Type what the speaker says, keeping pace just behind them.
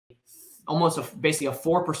almost basically a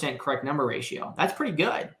 4% correct number ratio. That's pretty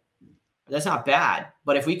good. That's not bad.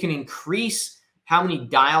 But if we can increase how many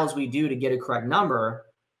dials we do to get a correct number,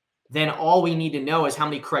 then all we need to know is how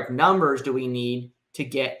many correct numbers do we need to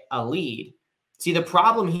get a lead. See, the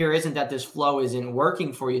problem here isn't that this flow isn't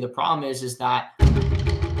working for you. The problem is that...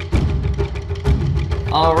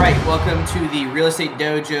 All right, welcome to the Real Estate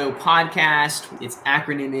Dojo podcast. Its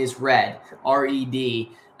acronym is RED,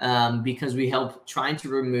 R-E-D, because we help trying to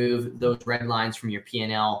remove those red lines from your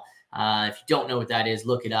P&L. If you don't know what that is,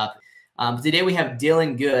 look it up. Today we have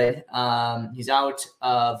Dylan Good. He's out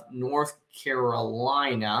of North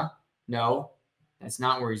Carolina. No, that's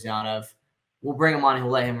not where he's out of. We'll bring him on and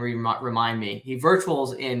we'll let him remind me. He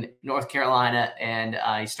virtuals in North Carolina and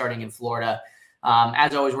he's starting in Florida.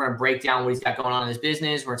 As always, we're going to break down what he's got going on in his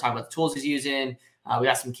business. We're going to talk about the tools he's using. We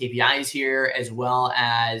got some KPIs here as well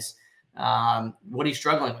as what he's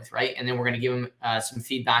struggling with, right? And then we're going to give him some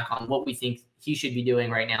feedback on what we think he should be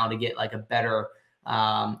doing right now to get like a better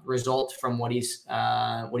result from what he's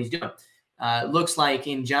doing. Looks like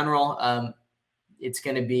in general, it's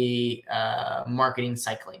going to be marketing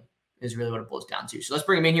cycling is really what it boils down to. So let's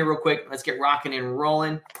bring him in here real quick. Let's get rocking and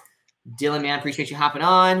rolling. Dylan, man, appreciate you hopping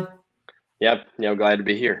on. Yep. Yeah, glad to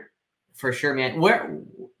be here. For sure, man.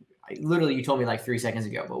 Literally, you told me like 3 seconds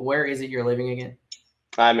ago, but where is it you're living again?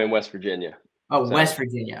 I'm in West Virginia. Oh, so, West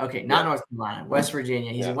Virginia. Okay, not North Carolina. West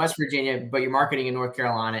Virginia. He's in West Virginia, but you're marketing in North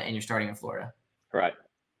Carolina and you're starting in Florida. Right.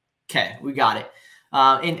 Okay, we got it.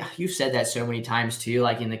 And you've said that so many times too,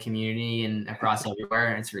 like in the community and across everywhere,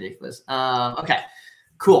 and it's ridiculous. Okay,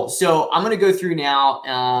 cool. So I'm going to go through now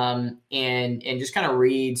and just kind of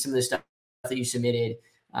read some of the stuff that you submitted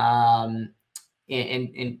and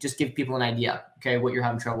just give people an idea, okay, what you're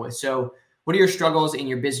having trouble with. So what are your struggles in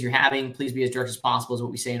your business you're having? Please be as direct as possible is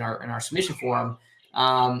what we say in our submission form.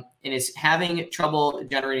 And it's having trouble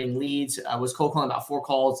generating leads. Was cold calling about 4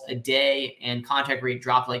 calls a day and contact rate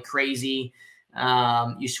dropped like crazy.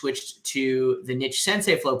 You switched to the niche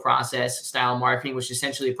Sensei flow process style marketing, which is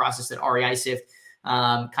essentially a process that REISift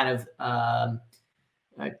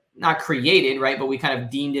not created, right? But we kind of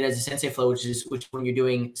deemed it as a Sensei flow, which when you're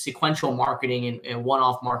doing sequential marketing and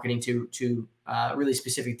one-off marketing to really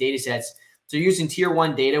specific data sets. So you're using tier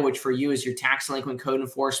 1 data, which for you is your tax delinquent code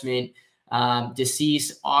enforcement,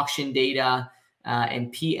 deceased auction data,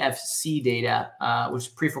 and PFC data, which is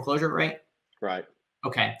pre-foreclosure, right? Right.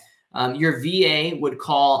 Okay. Your VA would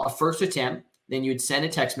call a first attempt, then you'd send a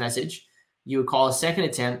text message. You would call a second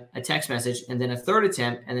attempt, a text message, and then a third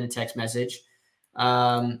attempt, and then a text message.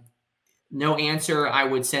 No answer. I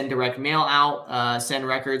would send direct mail out, send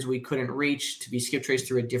records we couldn't reach to be skip traced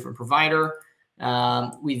through a different provider.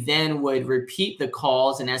 We then would repeat the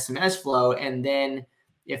calls and SMS flow. And then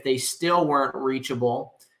if they still weren't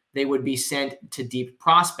reachable, they would be sent to deep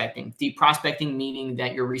prospecting. Deep prospecting meaning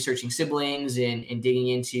that you're researching siblings and digging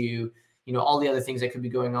into, all the other things that could be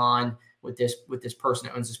going on with this person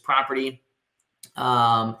that owns this property,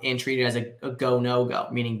 and treat it as a go, no go,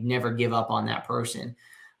 meaning never give up on that person.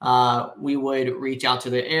 We would reach out to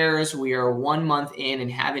the heirs. We are 1 month in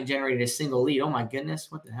and haven't generated a single lead. Oh my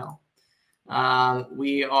goodness. What the hell?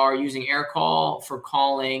 We are using air call for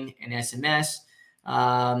calling and SMS.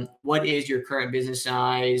 What is your current business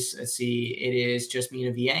size? Let's see. It is just me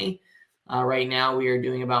and a VA. Right now we are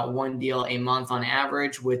doing about 1 deal a month on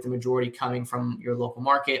average, with the majority coming from your local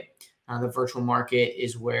market. The virtual market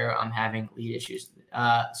is where I'm having lead issues.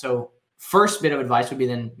 So first bit of advice would be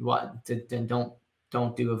then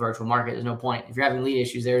don't do a virtual market. There's no point. If you're having lead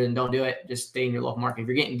issues there, then don't do it. Just stay in your local market. If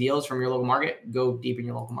you're getting deals from your local market, go deep in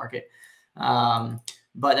your local market.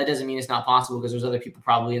 But that doesn't mean it's not possible, because there's other people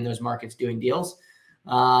probably in those markets doing deals.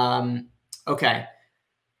 Okay.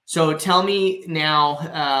 So tell me now,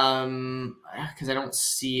 because I don't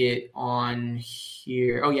see it on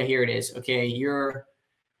here. Oh yeah, here it is. Okay. You're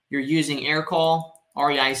using AirCall,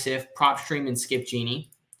 REISift, Propstream, and SkipGenie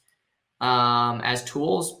as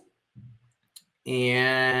tools.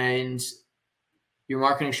 And your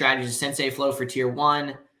marketing strategy is Sensei flow for tier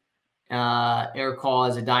 1, AirCall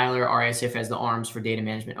as a dialer, REISift as the arms for data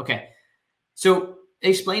management. Okay. So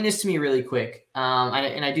explain this to me really quick.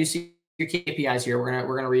 And I do see your KPIs here.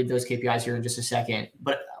 We're gonna read those KPIs here in just a second.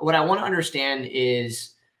 But what I want to understand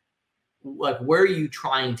is, like, where are you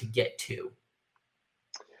trying to get to?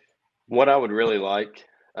 What I would really like,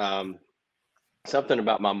 something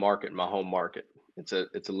about my market, my home market. It's a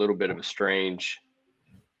little bit of a strange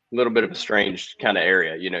kind of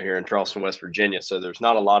area, here in Charleston, West Virginia. So there's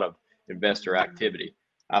not a lot of investor activity.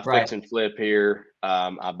 I fix and flip here.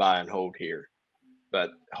 I buy and hold here. But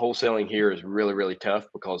wholesaling here is really, really tough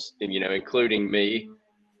because, including me,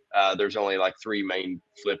 there's only like 3 main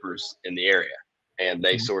flippers in the area, and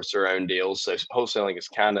they source their own deals. So wholesaling is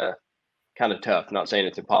kind of tough. Not saying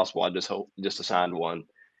it's impossible. I just assigned one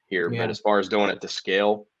here, but as far as doing it to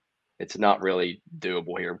scale, it's not really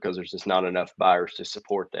doable here because there's just not enough buyers to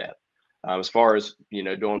support that. As far as, you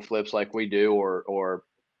know, doing flips like we do, or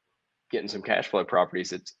getting some cash flow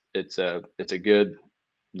properties, it's a good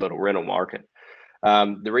little rental market.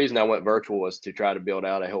 The reason I went virtual was to try to build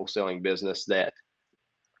out a wholesaling business that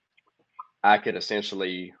I could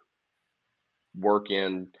essentially work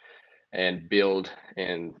in and build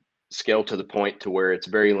and scale to the point to where it's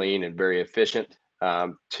very lean and very efficient,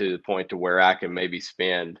 to the point to where I can maybe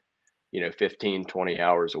spend, you know, 15, 20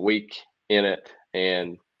 hours a week in it,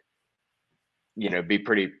 and, you know, be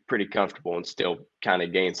pretty comfortable and still kind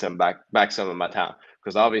of gain some back some of my time.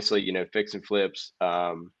 Because obviously, you know, fix and flips,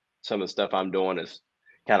 some of the stuff I'm doing is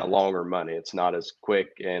kind of longer money. It's not as quick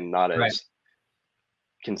and not as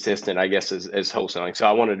consistent, I guess, as wholesaling. So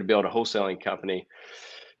I wanted to build a wholesaling company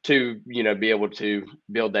to, you know, be able to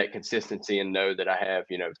build that consistency and know that I have,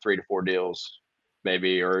 you know, 3 to 4 deals,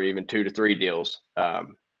 maybe, or even 2 to 3 deals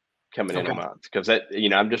coming in a month. Because that, you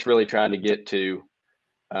know, I'm just really trying to get to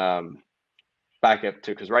back up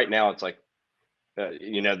to, because right now it's like,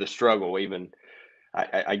 you know, the struggle. Even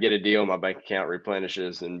I get a deal, my bank account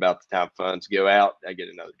replenishes, and about the time funds go out, I get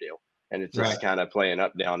another deal, and it's just kind of playing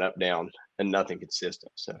up, down, and nothing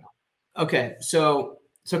consistent. So okay, so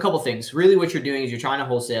a couple things. Really, what you're doing is you're trying to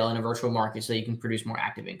wholesale in a virtual market so you can produce more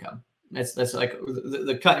active income. That's like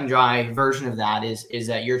the cut and dry version of that is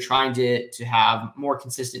that you're trying to have more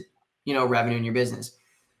consistent, you know, revenue in your business.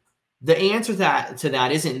 The answer to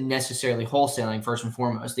that isn't necessarily wholesaling first and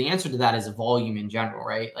foremost. The answer to that is volume in general,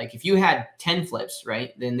 right? Like if you had 10 flips,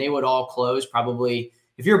 right, then they would all close probably.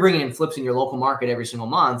 If you're bringing in flips in your local market every single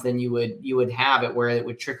month, then you would have it where it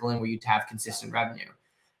would trickle in, where you'd have consistent revenue.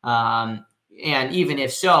 And even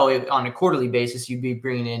if so, on a quarterly basis, you'd be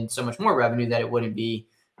bringing in so much more revenue that it wouldn't be,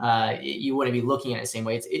 you wouldn't be looking at it the same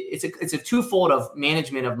way. It's a twofold of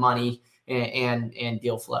management of money and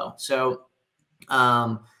deal flow. So,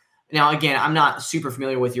 now, again, I'm not super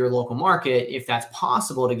familiar with your local market, if that's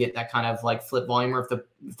possible to get that kind of like flip volume, or if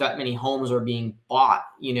that many homes are being bought,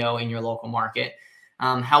 you know, in your local market.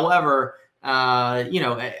 However, you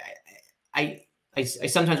know, I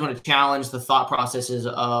sometimes want to challenge the thought processes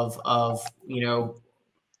of, you know,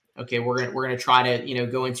 okay, we're gonna try to, you know,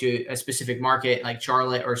 go into a specific market like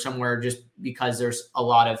Charlotte or somewhere just because there's a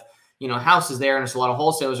lot of, you know, houses there, and there's a lot of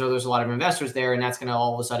wholesalers, or there's a lot of investors there, and that's going to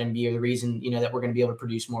all of a sudden be the reason, you know, that we're going to be able to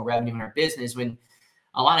produce more revenue in our business. When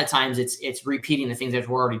a lot of times it's repeating the things that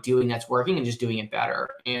we're already doing that's working and just doing it better.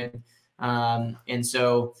 And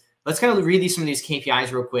so let's kind of read some of these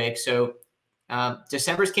KPIs real quick. So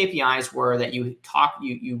December's KPIs were that you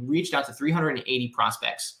reached out to 380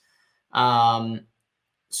 prospects.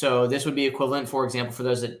 So this would be equivalent, for example, for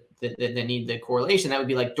those that need the correlation, that would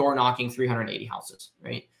be like door knocking 380 houses,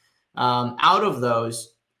 right? Out of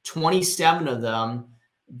those, 27 of them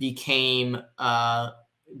became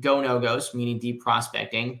go-no-goes, meaning deep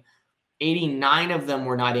prospecting. 89 of them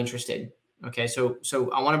were not interested. Okay, so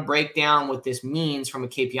I want to break down what this means from a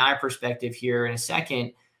KPI perspective here in a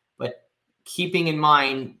second, but keeping in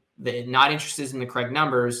mind that not interested in the correct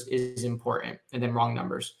numbers is important, and then wrong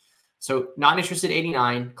numbers. So not interested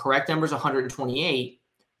 89, correct numbers 128,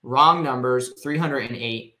 wrong numbers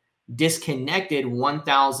 308, disconnected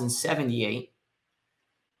 1,078,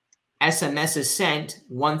 SMSs sent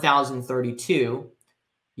 1,032.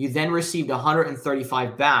 You then received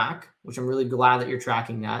 135 back, which I'm really glad that you're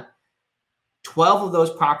tracking that. 12 of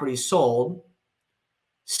those properties sold.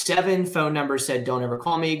 7 phone numbers said, don't ever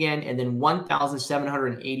call me again. And then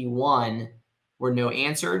 1,781 were no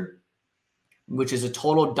answered, which is a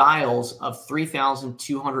total dials of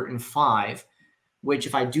 3,205, which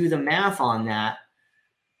if I do the math on that,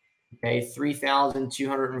 okay,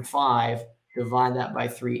 3,205, divide that by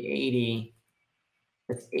 380,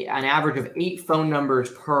 it's an average of 8 phone numbers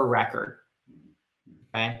per record.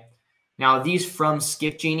 Okay. Now, are these from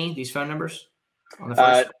Skip Genie, these phone numbers? On the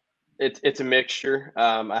first? It's a mixture.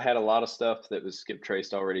 I had a lot of stuff that was skip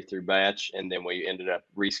traced already through batch, and then we ended up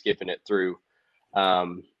reskipping it through. I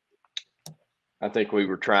think we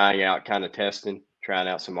were trying out some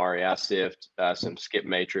REISift, some skip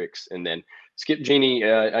matrix, and then Skip Genie.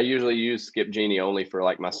 I usually use Skip Genie only for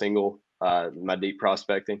like my deep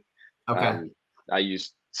prospecting. Okay. I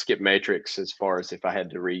use skip matrix as far as if I had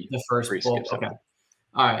to re-skip something. Okay.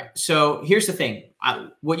 All right. So here's the thing.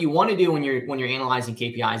 What you want to do when you're analyzing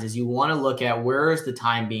KPIs is you want to look at where is the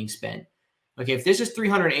time being spent. Okay. If this is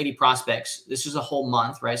 380 prospects, this is a whole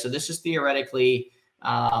month, right? So this is theoretically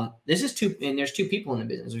This is two, and there's two people in the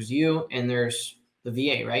business. There's you and there's the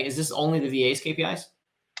VA, right? Is this only the VA's KPIs?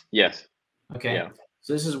 Yes. Okay. Yeah.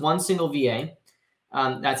 So this is one single VA.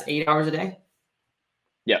 That's 8 hours a day.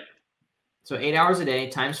 Yep. So 8 hours a day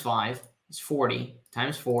times 5 is 40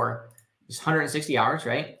 times 4 is 160 hours,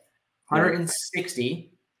 right?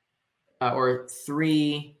 160 or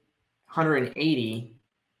 380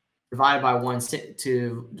 divided by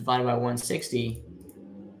 160.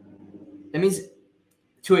 That means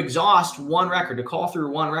to exhaust one record, to call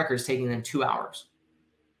through one record is taking them 2 hours.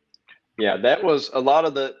 Yeah, that was a lot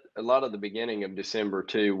of the beginning of December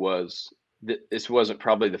too. This wasn't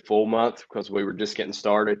probably the full month because we were just getting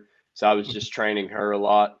started. So I was just training her a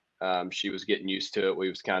lot. She was getting used to it. We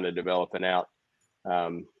was kind of developing out,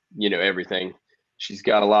 everything. She's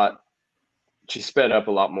got a lot. She's sped up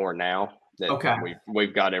a lot more now that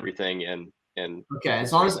we've got everything in. Okay,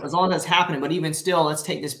 as long as that's happening, but even still, let's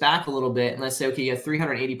take this back a little bit and let's say, okay, you have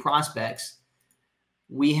 380 prospects.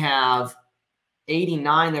 We have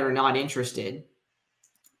 89 that are not interested.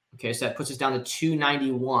 Okay, so that puts us down to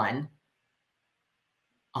 291.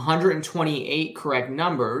 128 correct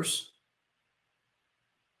numbers.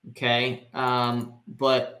 Okay,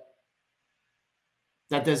 but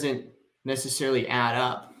that doesn't necessarily add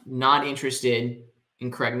up. Not interested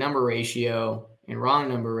in correct number ratio and wrong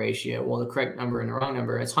number ratio. Well, the correct number and the wrong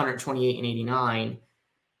number, it's 128 and 89.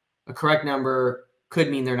 A correct number could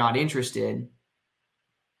mean they're not interested.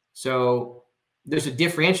 So there's a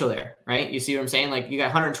differential there, right? You see what I'm saying? Like you got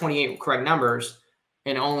 128 correct numbers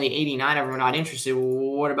and only 89 of them are not interested. Well,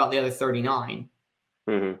 what about the other 39?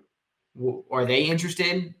 Are they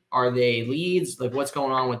interested? Are they leads? Like what's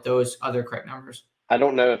going on with those other correct numbers? I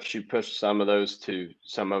don't know if she pushed some of those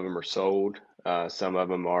some of them are sold. Some of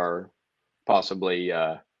them are possibly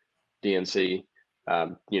DNC,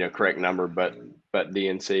 correct number, but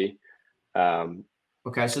DNC.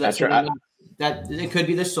 Okay, so that's right. That it could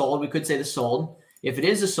be the sold. We could say the sold. If it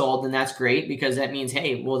is the sold, then that's great because that means,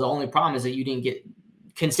 hey, well, the only problem is that you didn't get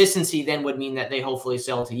consistency. Then would mean that they hopefully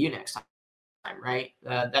sell to you next time, right?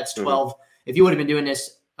 That's 12. If you would have been doing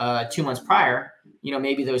this 2 months prior,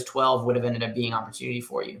 maybe those 12 would have ended up being opportunity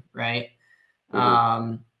for you, right?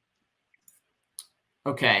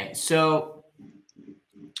 Okay, so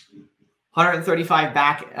 135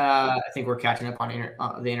 back. I think we're catching up on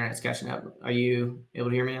the internet's catching up. Are you able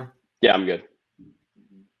to hear me now? Yeah, I'm good.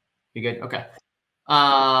 You're good? Okay.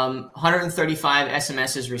 135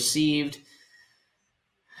 SMSs received.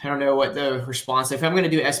 I don't know what the response. If I'm going to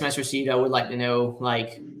do SMS received, I would like to know,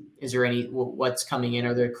 like, is there what's coming in?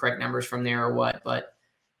 Are there correct numbers from there or what? But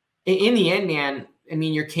in the end, man, I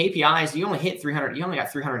mean, your KPIs, you only hit 300. You only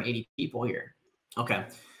got 380 people here. Okay.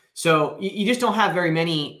 So you just don't have very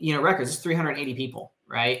many, records. It's 380 people,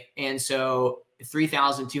 right? And so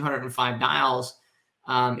 3,205 dials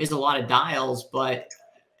is a lot of dials, but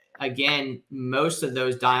again, most of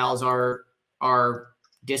those dials are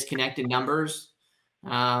disconnected numbers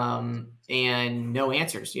and no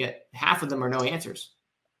answers. Yet half of them are no answers,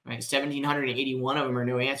 right? 1,781 of them are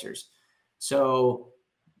no answers. So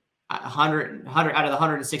 100 out of the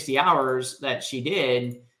 160 hours that she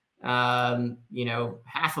did,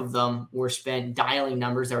 half of them were spent dialing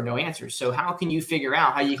numbers that are no answers. So how can you figure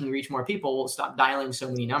out how you can reach more people? Well, stop dialing so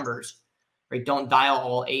many numbers, right? Don't dial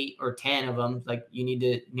all 8 or 10 of them. Like you need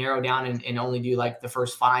to narrow down and only do like the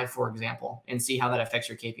first 5, for example, and see how that affects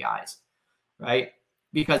your KPIs, right?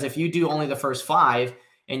 Because if you do only the first 5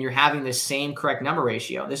 and you're having the same correct number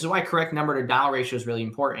ratio, this is why correct number to dial ratio is really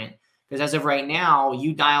important. Because as of right now,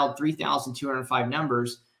 you dialed 3,205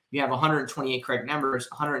 numbers. You have 128 correct numbers.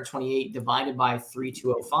 128 divided by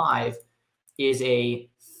 3,205 is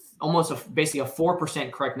basically a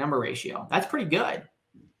 4% correct number ratio. That's pretty good.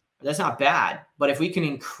 That's not bad. But if we can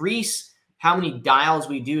increase how many dials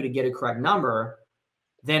we do to get a correct number,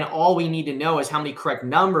 then all we need to know is how many correct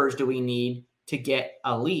numbers do we need to get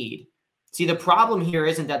a lead. See, the problem here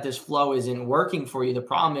isn't that this flow isn't working for you. The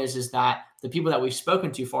problem is that the people that we've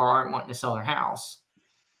spoken to far aren't wanting to sell their house,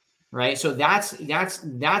 right? So that's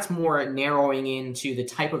more narrowing into the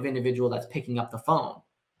type of individual that's picking up the phone,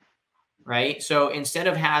 right? So instead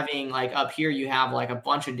of having like up here, you have like a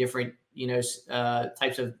bunch of different,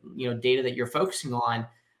 types of, data that you're focusing on.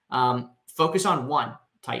 Focus on one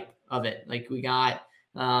type of it. Like we got,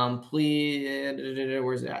 where's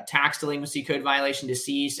that? Tax delinquency, code violation,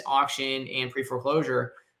 deceased, auction, and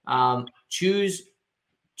pre-foreclosure. Choose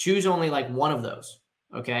only like one of those.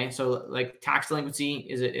 Okay. So like tax delinquency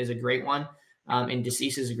is a great one. And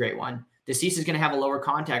deceased is a great one. Deceased is going to have a lower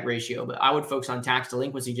contact ratio, but I would focus on tax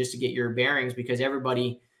delinquency just to get your bearings because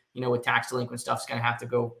everybody, with tax delinquent stuff is going to have to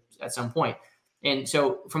go at some point. And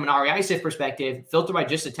so from an REISift perspective, filter by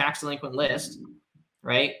just a tax delinquent list,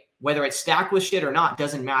 right? Whether it's stacked with shit or not,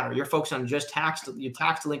 doesn't matter. You're focused on just tax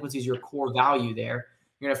delinquency is your core value there.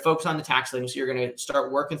 You're going to focus on the tax delinquency. You're going to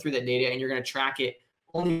start working through that data, and you're going to track it.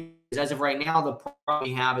 Only as of right now, the problem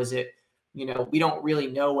we have is that, you know, we don't really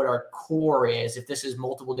know what our core is. If this is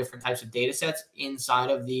multiple different types of data sets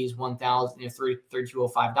inside of these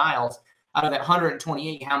 3205 dials, out of that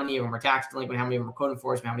 128, how many of them are tax delinquent? How many of them are code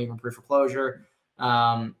enforcement? How many of them are pre-foreclosure?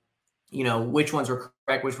 You know, which ones were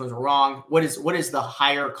correct, which ones were wrong? What is the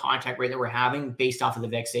higher contact rate that we're having based off of the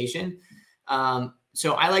vexation?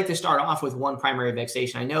 So I like to start off with one primary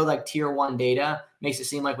vexation. I know like tier 1 data makes it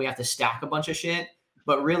seem like we have to stack a bunch of shit,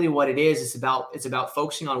 but really what it is, it's about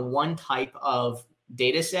focusing on one type of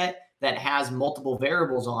data set that has multiple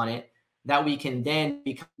variables on it that we can then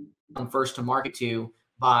become first to market to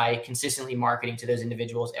by consistently marketing to those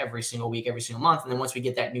individuals every single week, every single month. And then once we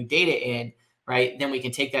get that new data in, right, then we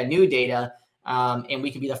can take that new data and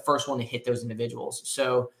we can be the first one to hit those individuals.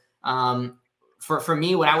 So for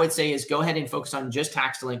me, what I would say is go ahead and focus on just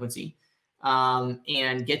tax delinquency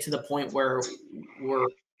and get to the point where we're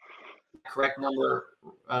correct number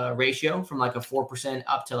ratio from like a 4%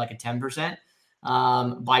 up to like a 10%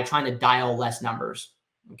 by trying to dial less numbers.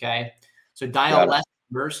 Okay. So dial less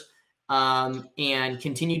numbers and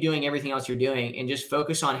continue doing everything else you're doing and just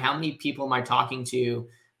focus on how many people am I talking to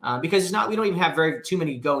because it's not, we don't even have too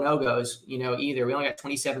many go no-goes, you know, either. We only got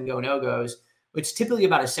 27 go no-goes, which is typically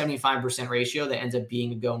about a 75% ratio that ends up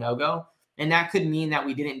being a go no-go. And that could mean that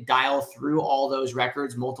we didn't dial through all those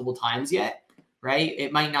records multiple times yet, right?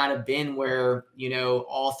 It might not have been where, you know,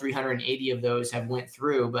 all 380 of those have went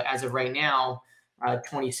through, but as of right now,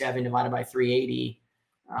 27 divided by 380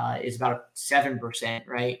 is about 7%,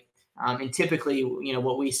 right? And typically, you know,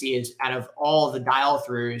 what we see is out of all of the dial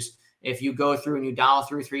throughs, if you go through and you dial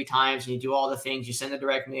through 3 times and you do all the things, you send the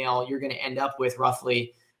direct mail, you're going to end up with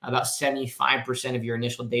roughly about 75% of your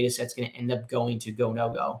initial data set's going to end up going to go no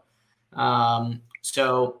go.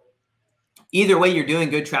 So either way, you're doing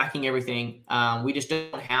good tracking everything. We just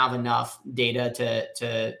don't have enough data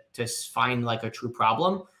to find like a true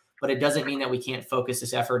problem, but it doesn't mean that we can't focus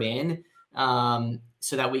this effort in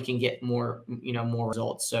so that we can get more, you know, more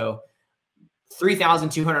results. So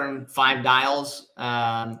 3,205 dials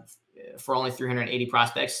for only 380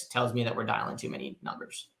 prospects tells me that we're dialing too many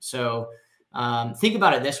numbers. So think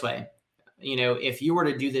about it this way. You know, if you were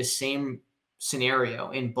to do this same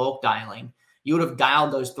scenario in bulk dialing, you would have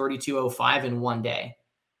dialed those 3,205 in one day,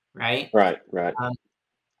 right? Right.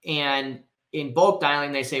 And in bulk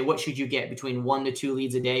dialing, they say, what should you get between 1 to 2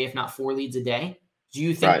 leads a day, if not 4 leads a day? Do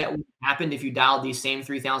you think that would have happened if you dialed these same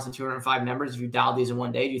 3,205 numbers? If you dialed these in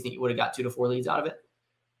one day, do you think you would have got 2 to 4 leads out of it?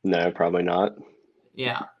 No, probably not.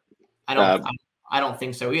 Yeah. I don't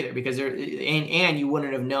think so either, because and you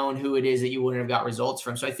wouldn't have known who it is that you wouldn't have got results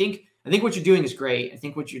from. So I think what you're doing is great. I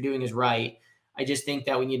think what you're doing is right. I just think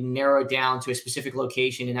that we need to narrow it down to a specific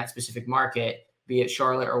location in that specific market, be it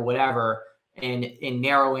Charlotte or whatever, and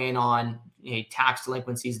narrow in on tax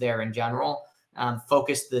delinquencies there in general.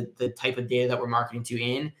 Focus the type of data that we're marketing to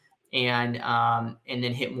in, and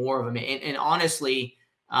then hit more of them. And honestly,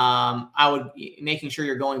 I would making sure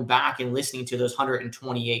you're going back and listening to those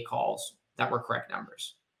 128 calls that were correct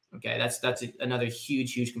numbers. Okay, that's another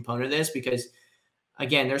huge component of this, because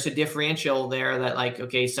again, there's a differential there that, like,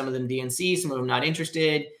 okay, some of them DNC, some of them not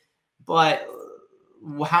interested, but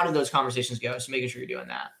how did those conversations go? So making sure you're doing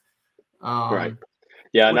that. Right.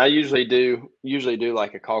 Yeah. And I usually do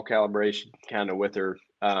like a call calibration kind of with her,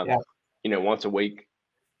 you know, once a week.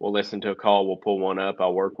 We'll listen to a call, we'll pull one up,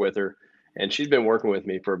 I'll work with her. And she's been working with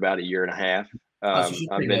me for about a year and a half. I've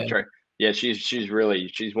been she's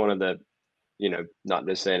one of the, you know, not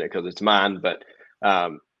just saying it because it's mine, but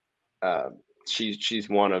she's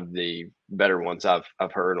one of the better ones I've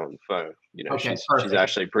heard on the phone. You know, she's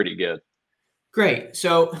actually pretty good. Great.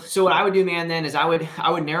 So what I would do, man, then is I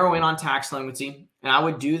would narrow in on tax delinquency, and I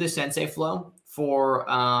would do the Sensei flow for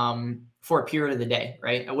a period of the day,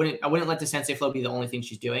 right? I wouldn't let the Sensei flow be the only thing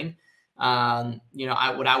she's doing. You know,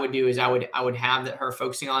 what I would do is I would have her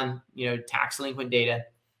focusing on, you know, tax delinquent data,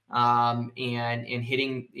 and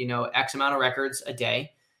hitting, you know, X amount of records a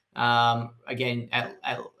day. Again,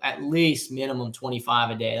 at least minimum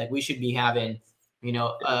 25 a day. Like we should be having, you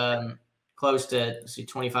know, close to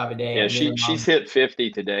 25 a day. Yeah, she's hit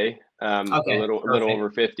 50 today. A little over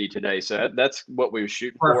 50 today. So that's what we were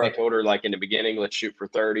shooting for. I told her, like in the beginning, let's shoot for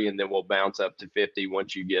 30, and then we'll bounce up to 50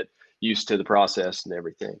 once you get used to the process and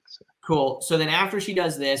everything. So. Cool. So then after she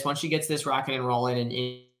does this, once she gets this rocking and rolling, and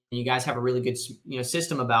you guys have a really good, you know,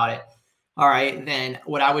 system about it. All right. Then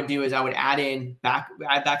what I would do is I would add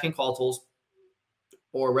back in Calltools.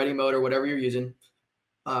 or Ready Mode or whatever you're using.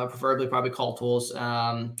 Preferably probably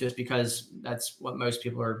Calltools, just because that's what most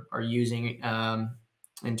people are using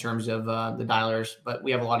in terms of the dialers. But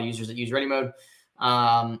we have a lot of users that use Ready Mode.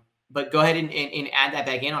 But go ahead and add that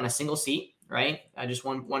back in on a single seat, right? Just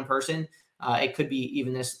one person. It could be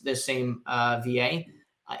even this same VA,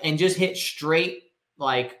 and just hit straight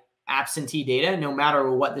like absentee data, no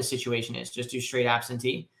matter what the situation is. Just do straight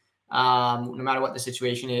absentee, no matter what the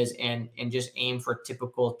situation is, and just aim for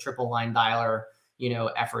typical triple line dialer,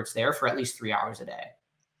 efforts there for at least 3 hours a day.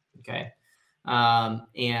 Okay.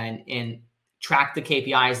 And track the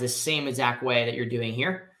KPIs the same exact way that you're doing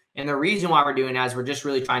here. And the reason why we're doing that is we're just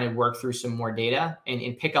really trying to work through some more data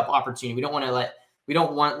and pick up opportunity. We don't want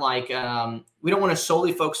to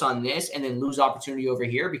solely focus on this and then lose opportunity over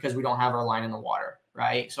here because we don't have our line in the water.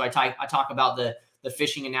 Right. So I talk about the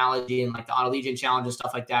fishing analogy and like the auto legion challenge and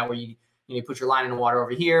stuff like that, where you put your line in the water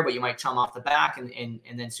over here, but you might chum off the back and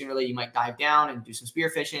then sooner or later you might dive down and do some spear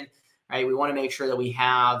fishing, right? We want to make sure that we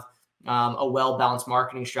have a well-balanced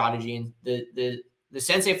marketing strategy. And the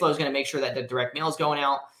Sensei flow is going to make sure that the direct mail is going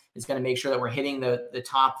out. It's going to make sure that we're hitting the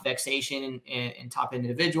top vexation and top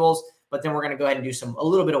individuals, but then we're going to go ahead and do a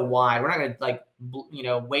little bit of wide. We're not going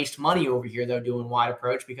to waste money over here though, doing wide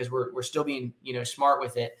approach, because we're still being, smart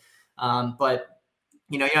with it. But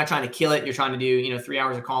you're not trying to kill it. You're trying to do, 3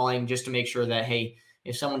 hours of calling just to make sure that, hey,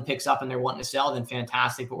 if someone picks up and they're wanting to sell, then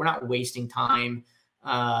fantastic. But we're not wasting time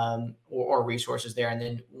or resources there. And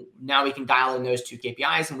then now we can dial in those two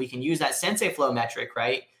KPIs, and we can use that Sensei flow metric,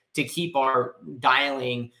 right, to keep our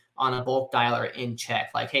dialing on a bulk dialer in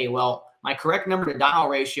check. Like, hey, well, my correct number to dial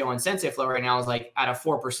ratio on Sensei flow right now is like at a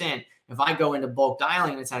 4%. If I go into bulk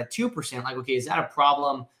dialing and it's at a 2%, like, okay, is that a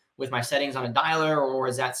problem with my settings on a dialer, or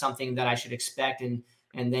is that something that I should expect? And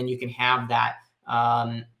then you can have that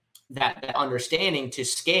that understanding to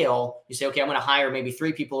scale. You say, okay, I'm going to hire maybe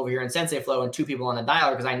 3 people over here in Sensei Flow and 2 people on the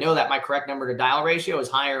dialer, because I know that my correct number to dial ratio is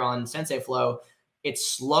higher on Sensei Flow. It's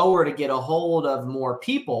slower to get a hold of more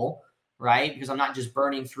people, right? Because I'm not just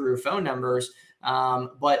burning through phone numbers,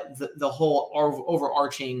 but the whole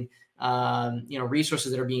overarching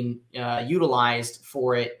resources that are being utilized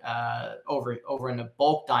for it over in the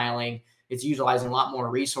bulk dialing, it's utilizing a lot more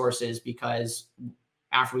resources, because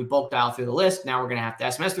after we bulk dial through the list, now we're going to have to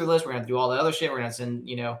SMS through the list. We're going to do all the other shit. We're going to send,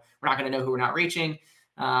 we're not going to know who we're not reaching,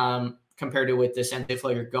 compared to with the Sensei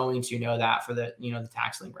Flow, you're going to know that for the, the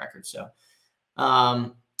tax link record. So,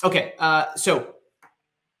 okay. So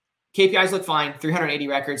KPIs look fine. 380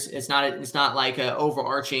 records. It's not like an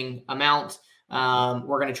overarching amount.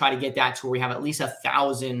 We're going to try to get that to where we have at least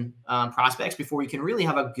 1,000 prospects before we can really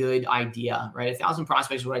have a good idea, right? 1,000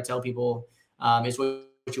 prospects is what I tell people, is what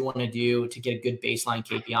you want to do to get a good baseline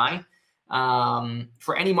KPI.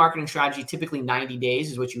 For any marketing strategy, typically 90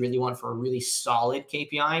 days is what you really want for a really solid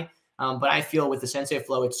KPI. But I feel with the Sensei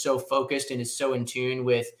Flow, it's so focused and it's so in tune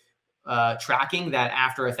with tracking that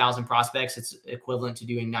after 1,000 prospects, it's equivalent to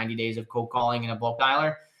doing 90 days of cold calling in a bulk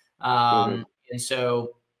dialer. And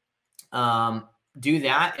so do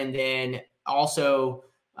that. And then also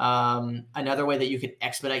another way that you could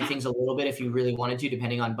expedite things a little bit if you really wanted to,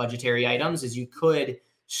 depending on budgetary items, is you could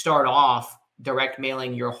start off direct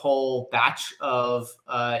mailing your whole batch of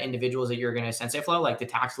individuals that you're going to Sensei Flow, like the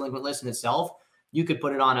tax delinquent list in itself. You could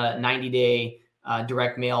put it on a 90-day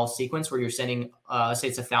direct mail sequence where you're sending, let's say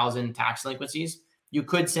it's 1,000 tax delinquencies. You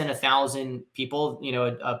could send 1,000 people,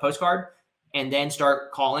 a postcard, and then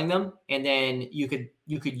start calling them. And then you could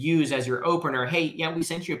use as your opener, hey, yeah, we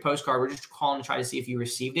sent you a postcard. We're just calling to try to see if you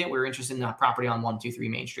received it. We're interested in the property on 123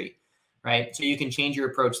 Main Street, right? So you can change your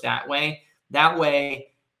approach that way. That way,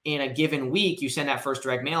 in a given week, you send that first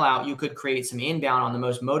direct mail out, you could create some inbound on the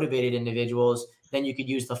most motivated individuals. Then you could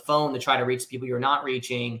use the phone to try to reach people you're not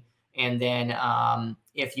reaching. And then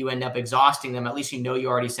if you end up exhausting them, at least you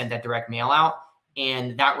already sent that direct mail out.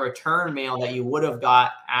 And that return mail that you would have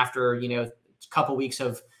got after, a couple weeks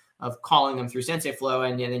of calling them through Sensei Flow,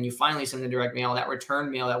 and then you finally send the direct mail, that return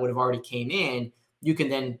mail that would have already came in, you can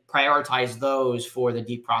then prioritize those for the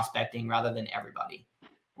deep prospecting rather than everybody,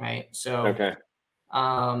 right? So okay.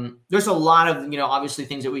 There's a lot of, obviously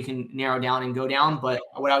things that we can narrow down and go down, but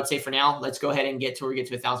what I would say for now, let's go ahead and get to where we get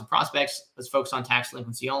to 1,000 prospects. Let's focus on tax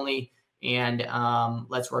delinquency only. And,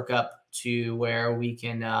 let's work up to where we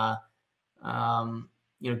can,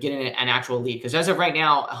 get in an actual lead. Because as of right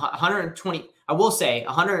now, 120, I will say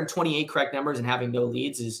 128 correct numbers and having no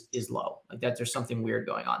leads is low. Like that, there's something weird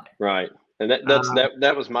going on there. Right. And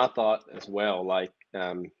that was my thought as well. Like,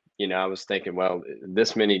 I was thinking, well,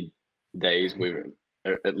 this many days we've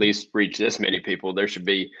at least reached this many people. There should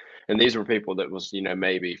be, and these were people that was,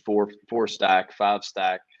 maybe four stack, 5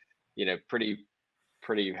 stack, pretty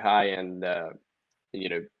pretty high end,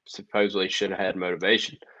 supposedly should have had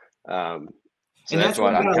motivation. So And that's that's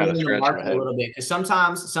where what you I'm gotta kind learn of the scratching my market a head. little bit, because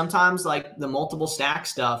sometimes like the multiple stack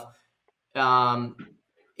stuff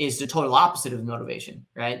is the total opposite of motivation,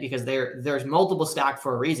 right? Because there's multiple stack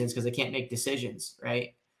for reasons, because they can't make decisions,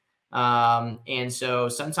 right? And so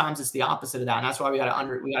sometimes it's the opposite of that, and that's why we got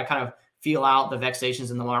to kind of feel out the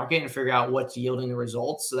vexations in the market and figure out what's yielding the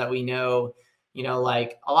results, so that we know,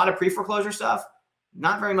 like a lot of pre-foreclosure stuff,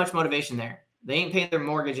 not very much motivation there. They ain't paid their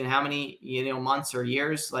mortgage in how many months or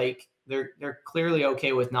years. Like they're clearly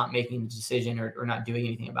okay with not making a decision or not doing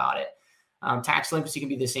anything about it. Tax delinquency can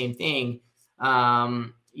be the same thing. So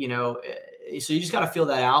you just got to feel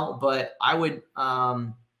that out. But I would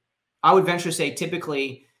venture to say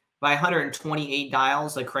typically by 128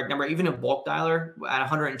 dials, like correct number, even a bulk dialer at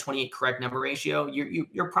 128 correct number ratio,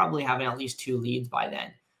 you're probably having at least 2 leads by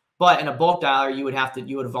then. But in a bulk dialer, you would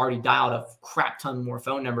have already dialed a crap ton more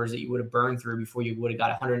phone numbers that you would have burned through before you would have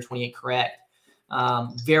got 128 correct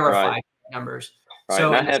verified numbers. Right.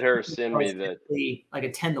 So and I had her send me that, like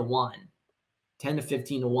a 10 to 1, 10 to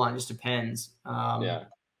 15 to 1, just depends. yeah.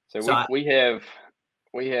 So we have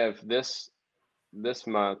this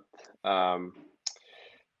month,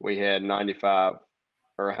 we had 95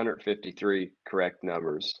 or 153 correct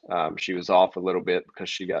numbers. She was off a little bit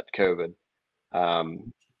because she got COVID.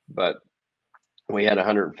 But we had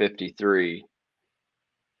 153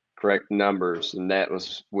 correct numbers, and that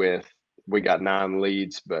was we got 9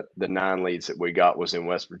 leads, but the 9 leads that we got was in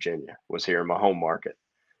West Virginia, was here in my home market.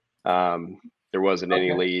 There wasn't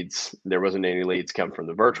any leads. There wasn't any leads come from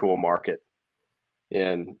the virtual market.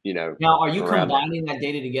 And, now, are you combining that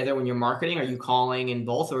data together when you're marketing? Are you calling in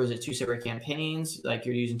both, or is it 2 separate campaigns? Like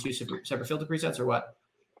you're using 2 separate filter presets, or what?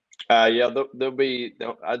 Yeah,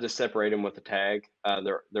 I just separate them with a tag.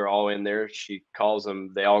 They're all in there. She calls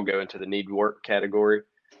them. They all go into the need work category,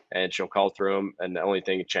 and she'll call through them. And the only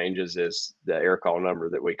thing that changes is the air call number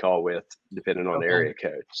that we call with, depending on the area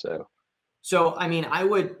code. So I mean,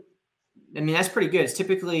 that's pretty good. It's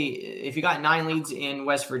typically, if you got 9 leads in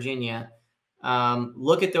West Virginia,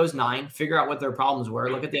 look at those 9, figure out what their problems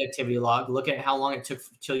were, look at the activity log, look at how long it took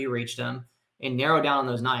till you reached them, and narrow down on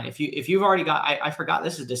those 9. If you've already got, I forgot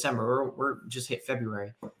this is December, we're just hit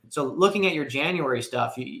February. So looking at your January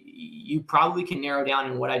stuff, you probably can narrow down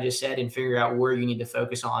in what I just said and figure out where you need to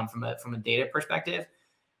focus on from a data perspective.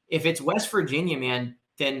 If it's West Virginia, man,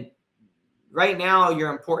 then right now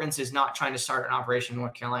your importance is not trying to start an operation in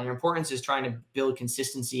North Carolina. Your importance is trying to build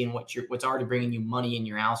consistency in what's already bringing you money in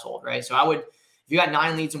your household, right? So if you got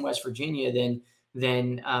 9 leads in West Virginia,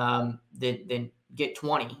 then get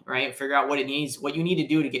 20, right? Figure out what you need to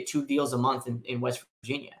do to get 2 deals a month in West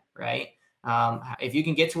Virginia, right? If you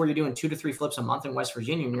can get to where you're doing 2 to 3 flips a month in West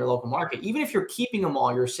Virginia in your local market, even if you're keeping them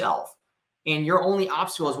all yourself, and your only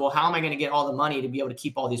obstacle is, well, how am I going to get all the money to be able to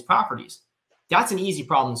keep all these properties? That's an easy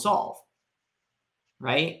problem to solve,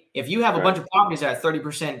 right? If you have a bunch of properties that are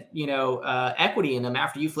 30%, equity in them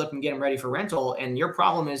after you flip and get them ready for rental, and your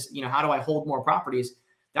problem is, how do I hold more properties?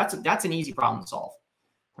 That's an easy problem to solve,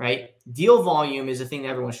 right? Deal volume is a thing that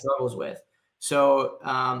everyone struggles with. So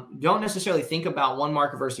don't necessarily think about one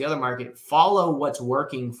market versus the other market. Follow what's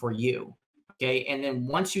working for you, okay? And then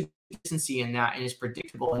once you consistency in that and it's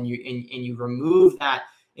predictable, and you remove that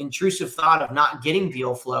intrusive thought of not getting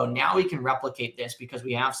deal flow, now we can replicate this because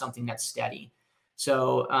we have something that's steady.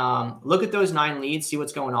 So look at those 9 leads, see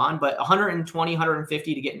what's going on. But 120,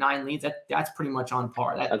 150 to get 9 leads, that's pretty much on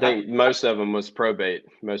par. I think most of them was probate.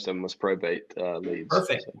 Most of them was probate leads.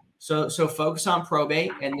 Perfect. So focus on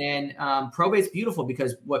probate, and then probate's beautiful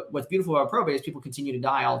because what's beautiful about probate is people continue to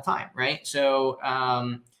die all the time, right? So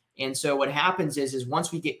and so what happens is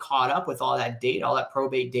once we get caught up with all that data, all that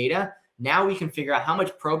probate data, now we can figure out how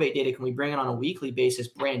much probate data can we bring in on a weekly basis,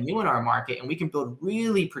 brand new in our market, and we can build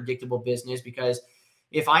really predictable business. Because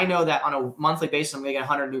if I know that on a monthly basis, I'm going to get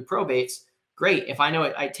 100 new probates, great. If I know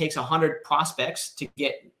it takes 100 prospects to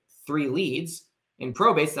get 3 leads in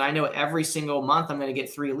probates, then I know every single month I'm going to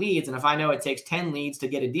get 3 leads. And if I know it takes 10 leads to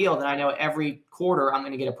get a deal, then I know every quarter I'm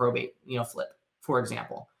going to get a probate, flip, for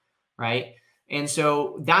example, right? And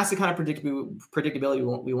so that's the kind of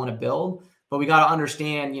predictability we want to build. But we got to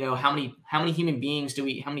understand, how many human beings do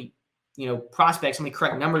we, how many, prospects, how many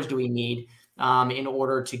correct numbers do we need in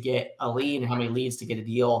order to get a lead, and how many leads to get a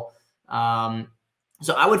deal.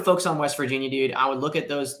 So I would focus on West Virginia, dude. I would look at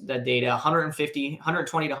the data,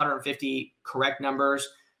 120 to 150 correct numbers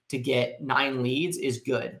to get 9 leads is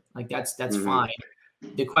good. Like that's fine.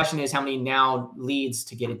 The question is how many now leads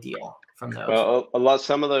to get a deal from those. Well,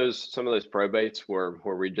 some of those probates were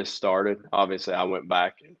where we just started. Obviously, I went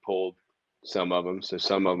back and pulled some of them, so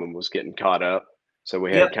some of them was getting caught up. So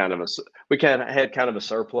we Yep. had kind of a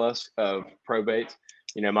surplus of probates.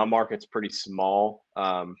 You know, my market's pretty small.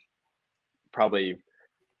 Probably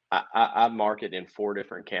I market in 4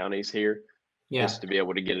 different counties here, Yeah. just to be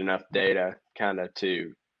able to get enough data kind of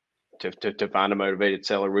to find a motivated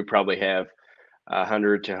seller. We probably have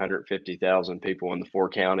 100 to 150,000 people in the 4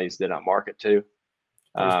 counties that I market to.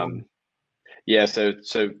 Pretty small. Yeah, so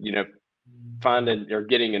you know, finding or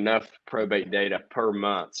getting enough probate data per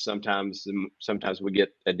month. Sometimes we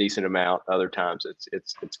get a decent amount. Other times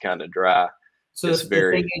it's kind of dry. So It's the thing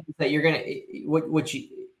very is that you're gonna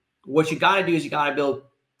what you got to do is you got to build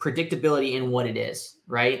predictability in what it is,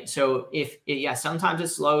 right? So yeah, sometimes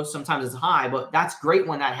it's low, sometimes it's high, but that's great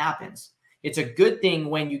when that happens. It's a good thing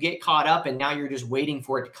when you get caught up and now you're just waiting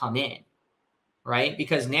for it to come in, right?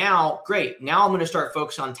 Because now, great, now I'm going to start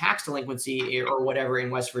focusing on tax delinquency or whatever in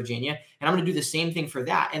West Virginia, and I'm going to do the same thing for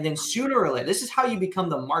that. And then sooner or later, this is how you become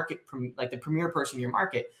the market, like the premier person in your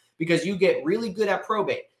market, because you get really good at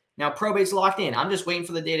probate. Now probate's locked in. I'm just waiting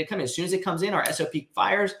for the data to come in. As soon as it comes in, our SOP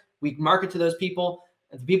fires. We market to those people.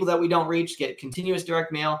 The people that we don't reach get continuous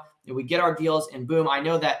direct mail, and we get our deals. And boom, I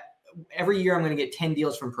know that every year I'm going to get 10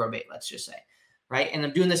 deals from probate. Let's just say. Right. And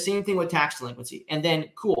I'm doing the same thing with tax delinquency. And then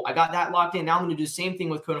cool, I got that locked in. Now I'm going to do the same thing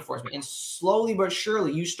with code enforcement. And slowly but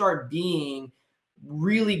surely you start being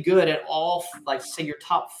really good at all, like say your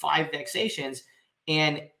top 5 vexations.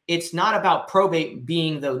 And it's not about probate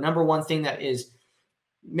being the number one thing that is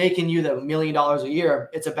making you the $1 million a year.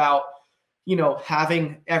 It's about, you know,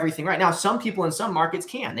 having everything right. Now, some people in some markets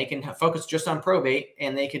they can focus just on probate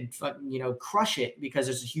and they could, you know, crush it because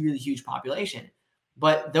there's a really huge population.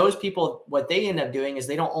 But those people, what they end up doing is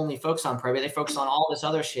they don't only focus on probate, they focus on all this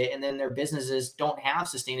other shit. And then their businesses don't have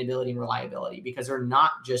sustainability and reliability because they're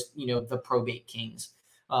not just, you know, the probate kings.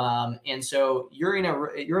 And so you're in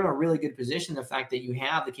a really good position. The fact that you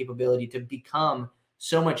have the capability to become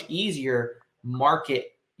so much easier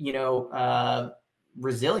market, you know,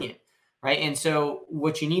 resilient. Right. And so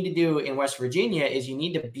what you need to do in West Virginia is you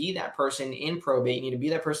need to be that person in probate. You need to be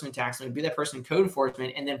that person in tax, you need to be that person in code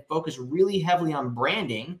enforcement, and then focus really heavily on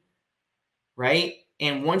branding. Right.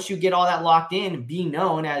 And once you get all that locked in, be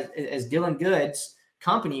known as Dylan Good's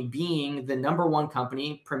company being the number one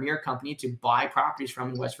company, premier company to buy properties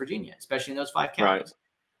from in West Virginia, especially in those 5 counties. right.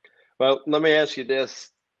 Well, let me ask you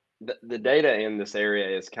this. The data in this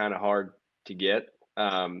area is kind of hard to get.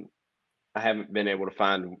 I haven't been able to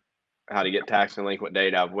find how to get tax delinquent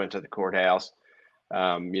data. I've went to the courthouse.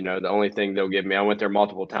 You know, the only thing they'll give me, I went there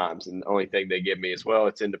multiple times, and the only thing they give me is, well,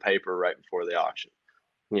 it's in the paper right before the auction.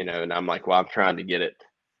 You know, and I'm like, well, I'm trying to get it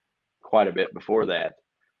quite a bit before that.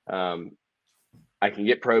 I can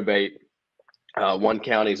get probate. One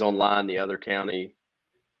county's online, the other county,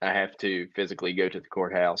 I have to physically go to the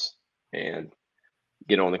courthouse and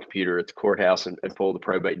get on the computer at the courthouse and pull the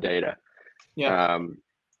probate data. Yeah.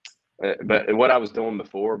 But what I was doing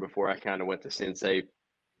before I kind of went to Sensei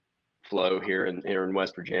flow here in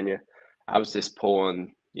West Virginia, I was just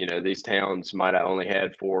pulling, you know, these towns might have only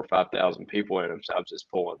had 4,000 or 5,000 people in them. So I was just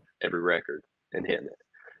pulling every record and hitting it,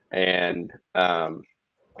 and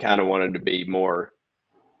kind of wanted to be more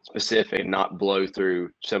specific, not blow through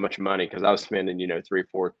so much money, because I was spending, you know,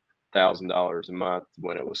 $3,000-4,000 a month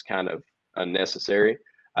when it was kind of unnecessary.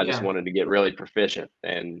 I just wanted to get really proficient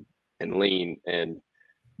and lean and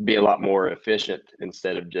be a lot more efficient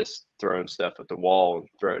instead of just throwing stuff at the wall and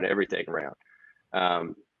throwing everything around.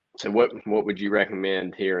 So what would you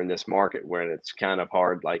recommend here in this market when it's kind of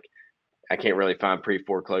hard? Like, I can't really find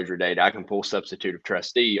pre-foreclosure data. I can pull substitutive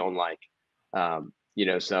trustee on, like, you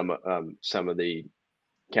know, some of the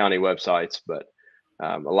county websites, but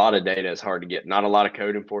a lot of data is hard to get. Not a lot of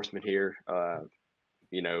code enforcement here.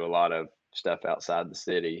 You know, a lot of stuff outside of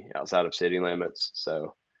city limits.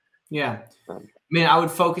 So yeah. I mean, I would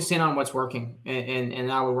focus in on what's working, and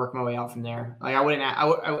I would work my way out from there. Like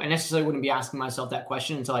I necessarily wouldn't be asking myself that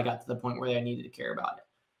question until I got to the point where I needed to care about it.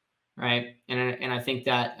 Right. And I think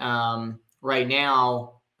that right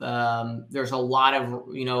now there's a lot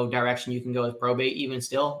of, you know, direction you can go with probate.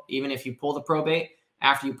 Even if you pull the probate,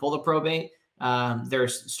 after you pull the probate, they're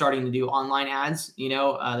starting to do online ads. You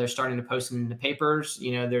know, they're starting to post them in the papers.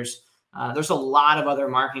 You know, there's a lot of other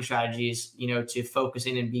marketing strategies, you know, to focus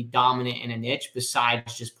in and be dominant in a niche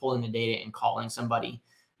besides just pulling the data and calling somebody.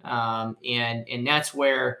 And that's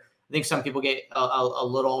where I think some people get a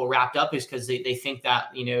little wrapped up, is because they think that,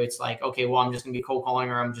 you know, it's like, okay, well, I'm just going to be cold calling,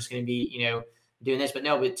 or I'm just going to be, you know, doing this. But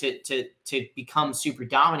no, but to become super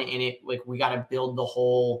dominant in it, like, we got to build the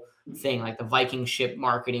whole thing, like the Viking ship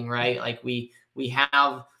marketing, right? Like we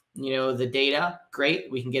have, you know, the data, great.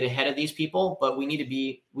 We can get ahead of these people, but we need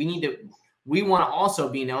to we want to also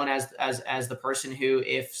be known as the person who,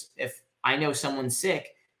 if I know someone's sick,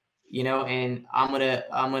 you know, and I'm gonna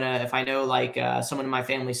if I know like someone in my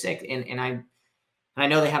family's sick and I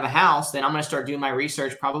know they have a house, then I'm going to start doing my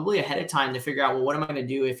research probably ahead of time to figure out, well, what am I going to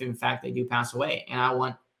do if in fact they do pass away? And I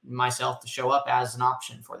want myself to show up as an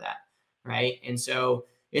option for that. Right. And so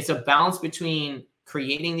it's a balance between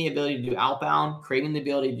creating the ability to do outbound, creating the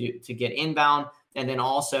ability to get inbound, and then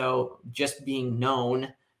also just being known.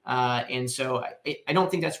 And so I don't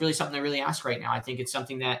think that's really something to really ask right now. I think it's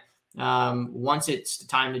something that once it's the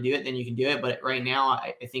time to do it, then you can do it. But right now,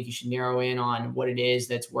 I think you should narrow in on what it is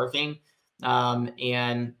that's working.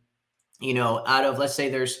 And, you know, out of, let's say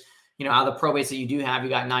there's, you know, out of the probates that you do have, you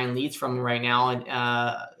got 9 leads from them right now.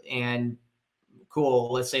 And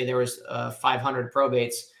cool. Let's say there was 500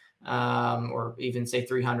 probates, or even say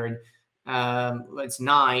 300. It's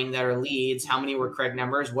 9 that are leads. How many were correct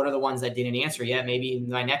numbers? What are the ones that didn't answer yet? Maybe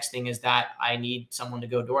my next thing is that I need someone to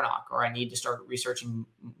go door knock, or I need to start researching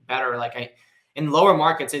better. Like in lower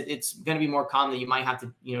markets, it's going to be more common that you might have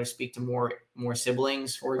to, you know, speak to more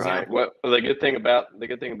siblings, for example. Right. Well, the good thing about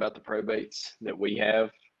the probates that we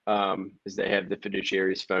have is they have the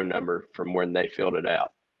fiduciary's phone number from when they filled it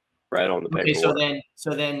out, right on the paperwork. Okay,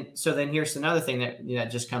 so then here's another thing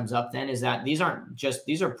that just comes up then is that these are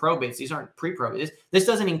probates. These aren't pre-probate. This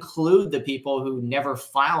doesn't include the people who never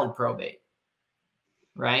filed probate,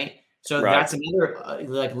 right? So that's another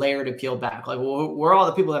like layer to peel back. Like, well, where are all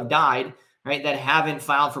the people that have died, right, that haven't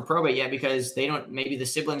filed for probate yet because they don't, maybe the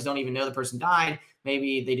siblings don't even know the person died.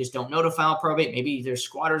 Maybe they just don't know to file probate. Maybe there's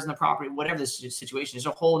squatters in the property, whatever the situation is.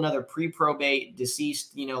 There's a whole another pre-probate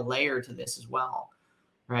deceased, you know, layer to this as well.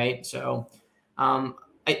 Right. So I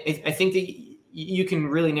think that you can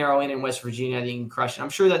really narrow in West Virginia that you can crush it. I'm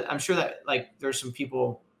sure that like there's some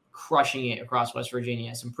people crushing it across West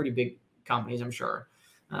Virginia, some pretty big companies, I'm sure.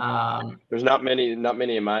 There's not many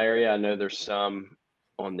in my area. I know there's some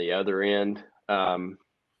on the other end of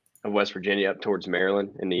West Virginia up towards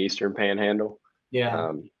Maryland in the Eastern Panhandle.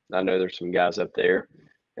 Yeah. I know there's some guys up there.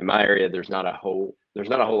 In my area, there's not a whole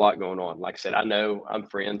lot going on. Like I said, I know I'm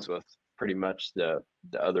friends with pretty much the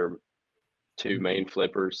other 2 main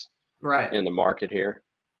flippers in the market here.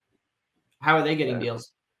 How are they getting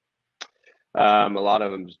deals? A lot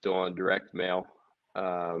of them's doing direct mail.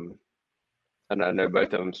 And I know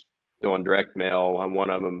both of them's doing direct mail, and one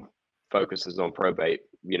of them focuses on probate,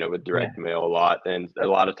 you know, with direct mail a lot. And a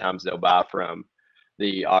lot of times they'll buy from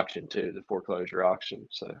the auction too, the foreclosure auction.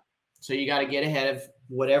 So you got to get ahead of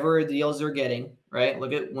whatever deals they're getting, right?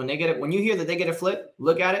 Look at when they get it. When you hear that they get a flip,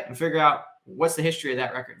 look at it and figure out what's the history of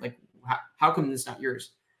that record. Like, how come it's not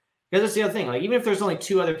yours? Because that's the other thing. Like, even if there's only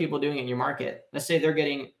 2 other people doing it in your market, let's say they're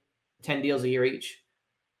getting 10 deals a year each,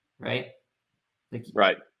 right? Like,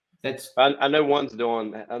 right. That's I know one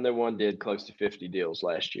did close to 50 deals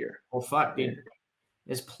last year. Well, fuck, dude.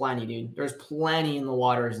 There's plenty, dude. There's plenty in the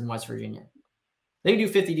waters in West Virginia. They do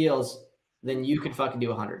 50 deals, then you could fucking do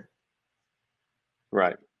 100.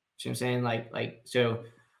 Right. See what I'm saying? Like so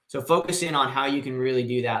focus in on how you can really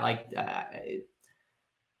do that. Like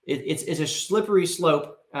it's a slippery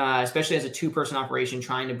slope, especially as a 2-person operation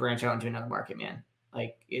trying to branch out into another market, man.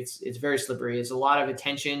 Like it's very slippery. It's a lot of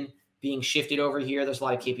attention being shifted over here. There's a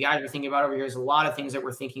lot of KPIs we're thinking about over here. There's a lot of things that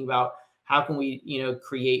we're thinking about. How can we, you know,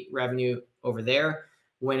 create revenue over there?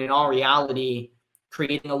 When in all reality,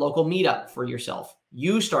 creating a local meetup for yourself,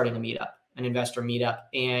 you starting a meetup, an investor meetup,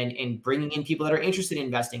 and bringing in people that are interested in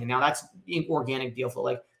investing. And now that's organic deal flow.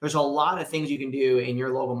 Like there's a lot of things you can do in your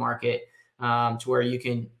local market to where you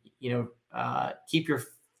can, you know, keep your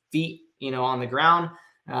feet, you know, on the ground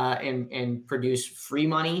and produce free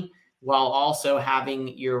money while also having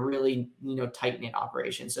your really, you know, tight knit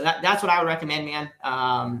operation. So that's what I would recommend, man.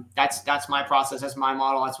 That's my process. That's my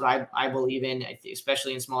model. That's what I believe in,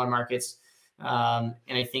 especially in smaller markets. And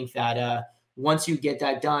I think that once you get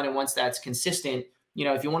that done and once that's consistent, you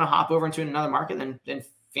know, if you want to hop over into another market, then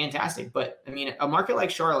fantastic. But I mean, a market like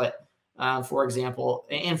Charlotte, for example,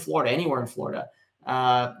 in Florida, anywhere in Florida,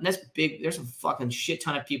 that's big. There's a fucking shit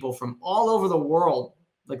ton of people from all over the world.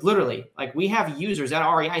 Like literally, like we have users at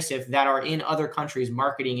REISift that are in other countries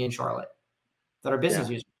marketing in Charlotte that are business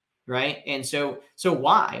users, right? And so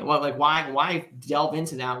why? Well, like why delve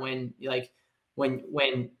into that when you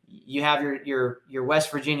have your West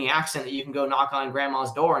Virginia accent that you can go knock on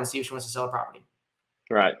grandma's door and see if she wants to sell a property,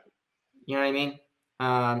 right? You know what I mean?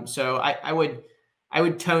 So I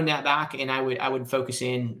would tone that back, and I would focus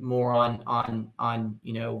in more on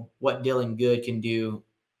you know what Dylan Good can do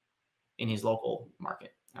in his local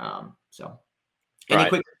market. So any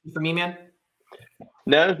quick for me, man?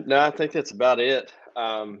 No, I think that's about it.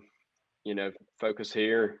 You know, focus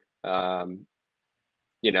here,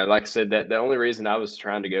 You know, like I said, that the only reason I was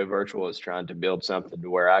trying to go virtual is trying to build something to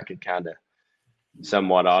where I could kind of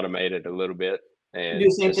somewhat automate it a little bit and do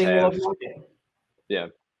the same just thing have, with marketing. yeah.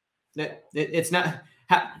 It's not,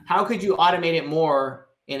 how could you automate it more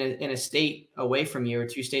in a state away from you or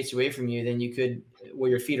 2 states away from you than you could where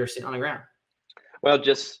your feet are sitting on the ground? Well,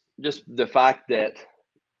 just the fact that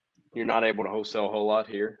you're not able to wholesale a whole lot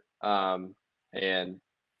here, and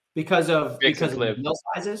Because of the flip, deal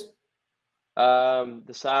sizes?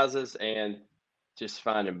 the sizes and just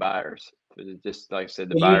finding buyers. Just like I said,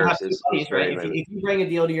 the Well, you would have buyers 2 is buddies, very right? limited. If you bring a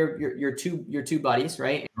deal to your 2 buddies,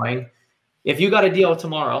 right? If you got a deal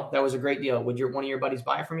tomorrow, that was a great deal, would one of your buddies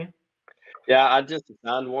buy from you? Yeah, I just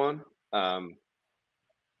assigned one. You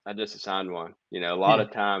know, a lot Yeah.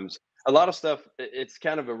 of times, a lot of stuff, it's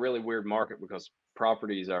kind of a really weird market because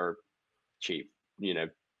properties are cheap. You know,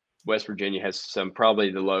 West Virginia has probably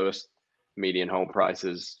the lowest median home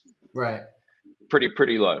prices, Right.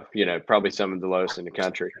 pretty low, you know, probably some of the lowest in the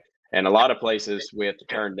country. And a lot of places we have to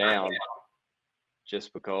turn down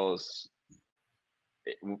just because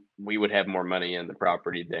we would have more money in the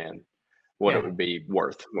property than what it would be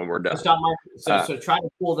worth when we're done. So try to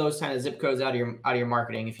pull those kind of zip codes out of your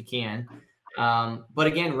marketing if you can. But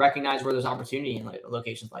again, recognize where there's opportunity in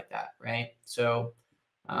locations like that, right? So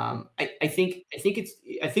I think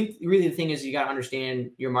really the thing is you got to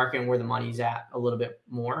understand your market and where the money's at a little bit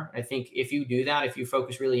more. I think if you do that, if you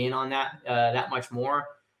focus really in on that much more,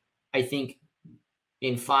 I think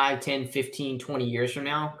in 5, 10, 15, 20 years from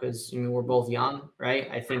now, because we're both young, right?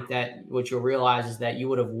 I think that what you'll realize is that you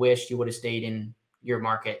would have wished you would have stayed in your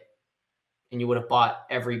market and you would have bought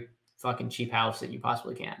every fucking cheap house that you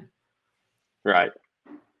possibly can. Right.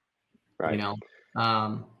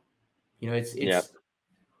 It's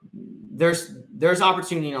there's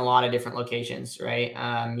opportunity in a lot of different locations, right?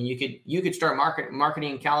 You could start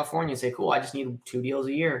marketing in California and say, cool, I just need 2 deals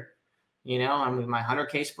a year. I'm with my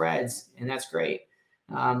 100K spreads, and that's great.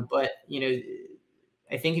 But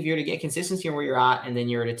I think if you're to get consistency where you're at, and then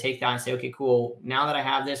you're to take that and say, okay, cool, now that I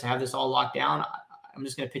have this all locked down, I'm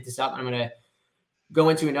just going to pick this up and I'm going to go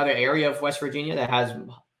into another area of West Virginia that has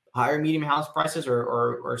higher medium house prices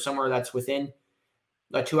or somewhere that's within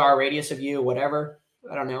a 2-hour radius of you, whatever.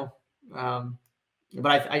 I don't know.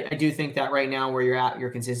 But I do think that right now where you're at, your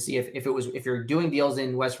consistency, if you're doing deals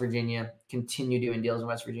in West Virginia, continue doing deals in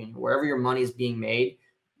West Virginia. Wherever your money is being made,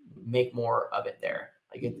 make more of it there.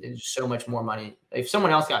 Like it's so much more money. If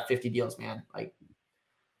someone else got 50 deals, man, like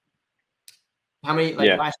how many,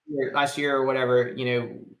 last year or whatever,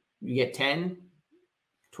 you get 10,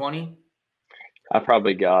 20? I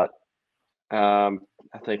probably got, I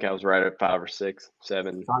think I was right at 5 or 6,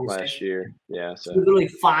 7 last year. Yeah. So literally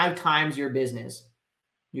 5 times your business.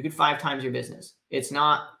 You could 5 times your business. It's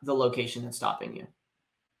not the location that's stopping you,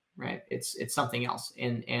 right? It's something else.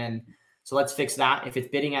 And so let's fix that. If it's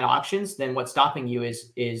bidding at auctions, then what's stopping you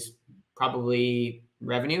is probably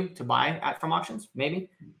revenue to buy from auctions, maybe.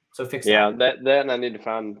 So fix that. Yeah, that I need to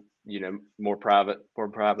find, more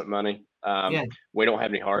private money. We don't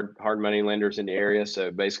have any hard money lenders in the area,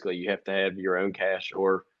 so basically you have to have your own cash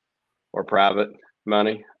or private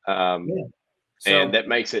money. And that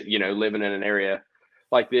makes it, living in an area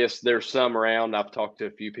like this, there's some around. I've talked to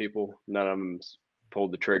a few people, none of them's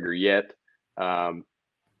pulled the trigger yet.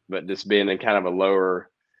 But this being in kind of a lower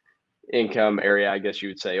income area, I guess you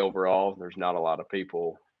would say overall, there's not a lot of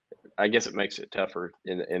people. I guess it makes it tougher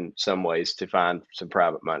in some ways to find some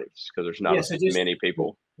private money because there's not many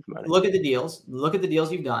people. Look at the deals. Look at the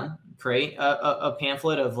deals you've done. Create a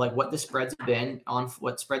pamphlet of like what the spreads have been on,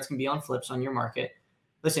 what spreads can be on flips on your market.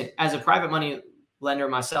 Listen, as a private money lender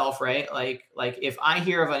myself, right? Like if I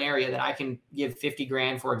hear of an area that I can give 50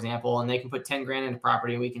 grand, for example, and they can put 10 grand into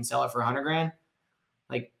property and we can sell it for 100 grand,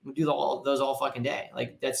 like we do those all fucking day.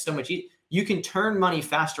 Like that's so much easier. You can turn money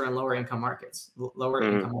faster in lower income markets,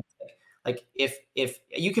 income markets. Like if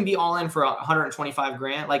you can be all in for 125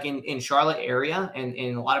 grand, like in Charlotte area and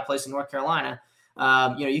in a lot of places in North Carolina,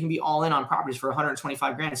 you can be all in on properties for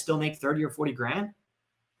 125 grand and still make 30 or 40 grand.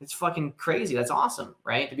 It's fucking crazy. That's awesome,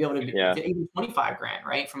 right? To be able to even 25 grand,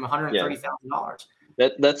 right? From $130,000.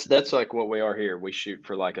 That's like what we are here. We shoot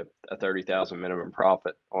for like a 30,000 minimum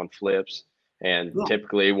profit on flips. And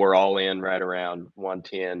typically we're all in right around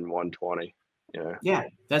 110, 120. Yeah,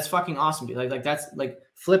 that's fucking awesome, dude. Like that's like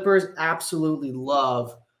flippers absolutely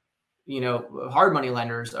love, hard money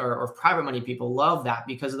lenders or private money people love that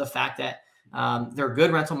because of the fact that they're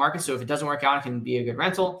good rental markets. So if it doesn't work out, it can be a good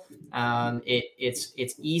rental.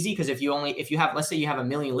 It's easy because if you have, let's say you have $1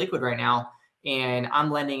 million liquid right now, and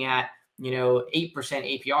I'm lending at 8%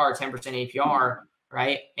 APR, 10% APR,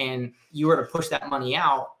 right? And you were to push that money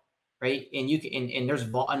out, right? And you can, and there's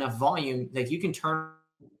enough volume, like you can turn.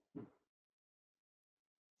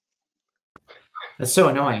 That's so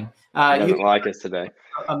annoying. Doesn't like us today.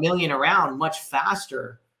 A million around much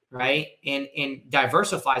faster, right? And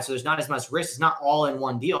diversified. So there's not as much risk. It's not all in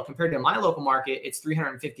one deal. Compared to my local market, it's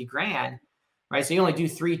 350 grand, right? So you only do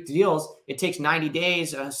 3 deals. It takes 90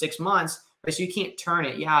 days, 6 months, right? So you can't turn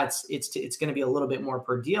it. Yeah, it's going to be a little bit more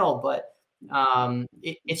per deal, but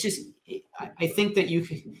it's just, I think that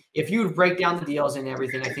if you would break down the deals and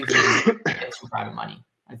everything, I think that you could get some private money.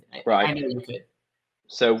 Right. I know you could.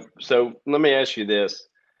 So let me ask you this.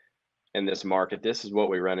 In this market, this is what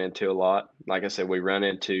we run into a lot. Like I said, we run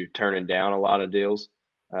into turning down a lot of deals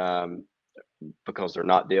because they're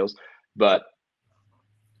not deals. But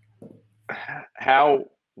how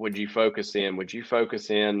would you focus in? Would you focus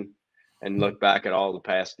in and look back at all the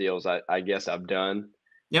past deals I guess I've done,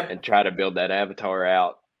 and try to build that avatar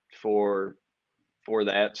out for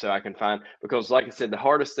that, so I can find, because like I said, the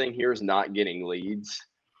hardest thing here is not getting leads.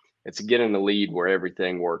 It's getting the lead where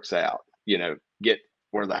everything works out. Get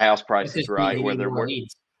where the house price is right, where they're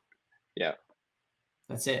leads. Yeah.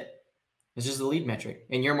 That's it. It's just the lead metric.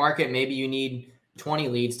 In your market, maybe you need 20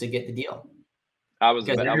 leads to get the deal. I was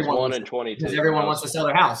 1 in 22. Because everyone wants to sell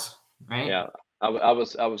their house, right? Yeah. I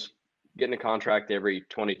was getting a contract every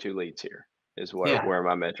 22 leads here is where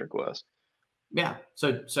my metric was. Yeah.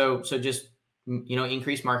 So just,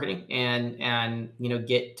 increase marketing and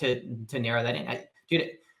get to narrow that in. Dude,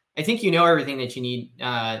 I think you know everything that you need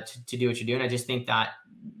to do what you're doing. I just think that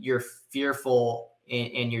you're fearful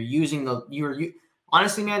and you're using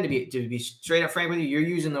honestly, man, to be straight up frank with you, you're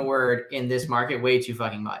using the word in this market way too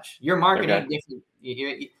fucking much. Your market ain't different.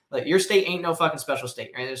 Like your state ain't no fucking special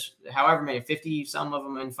state, right? There's however many, 50 some of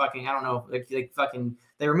them in fucking, I don't know, like fucking,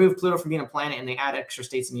 they remove Pluto from being a planet and they add extra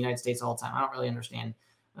states in the United States all the time. I don't really understand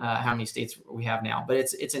how many states we have now, but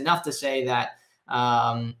it's enough to say that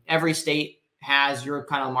every state has your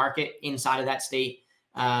kind of market inside of that state.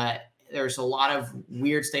 There's a lot of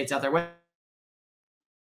weird states out there.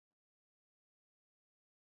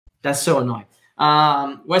 That's so annoying.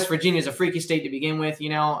 West Virginia is a freaky state to begin with.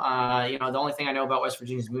 The only thing I know about West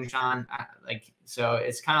Virginia is moonshine. So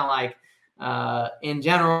it's kind of like, in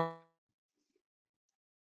general,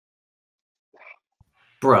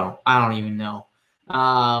 bro, I don't even know.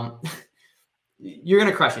 You're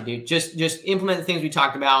going to crush it, dude. Just implement the things we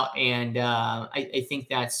talked about. And I think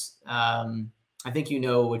that's, I think you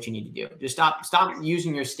know what you need to do. Just stop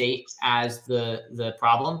using your state as the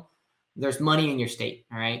problem. There's money in your state.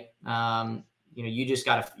 All right. You just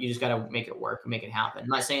gotta make it work, make it happen. I'm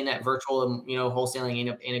not saying that virtual, wholesaling ain't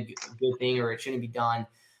a good thing or it shouldn't be done.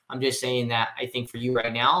 I'm just saying that I think for you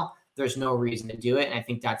right now, there's no reason to do it. And I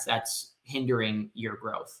think that's hindering your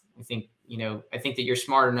growth. I think that you're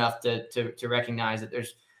smart enough to recognize that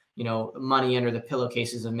there's, money under the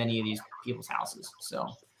pillowcases of many of these people's houses. So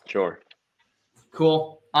sure.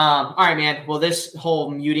 Cool. All right, man. Well, this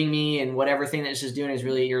whole muting me and whatever thing that this is doing is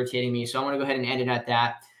really irritating me. So I'm going to go ahead and end it at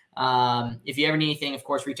that. If you ever need anything, of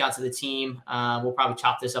course, reach out to the team. We'll probably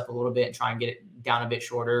chop this up a little bit and try and get it down a bit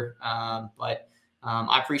shorter. But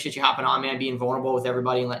I appreciate you hopping on, man, being vulnerable with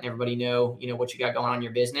everybody and letting everybody know, what you got going on in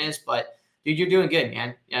your business. But dude, you're doing good,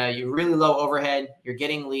 man. You're really low overhead. You're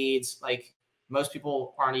getting leads. Like most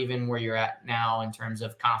people aren't even where you're at now in terms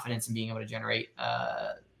of confidence and being able to generate,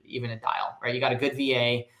 even a dial, right? You got a good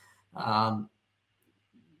VA.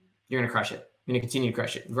 You're going to crush it. You're going to continue to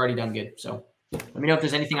crush it. You've already done good. So let me know if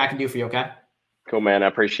there's anything I can do for you. Okay. Cool, man. I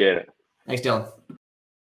appreciate it. Thanks, Dylan.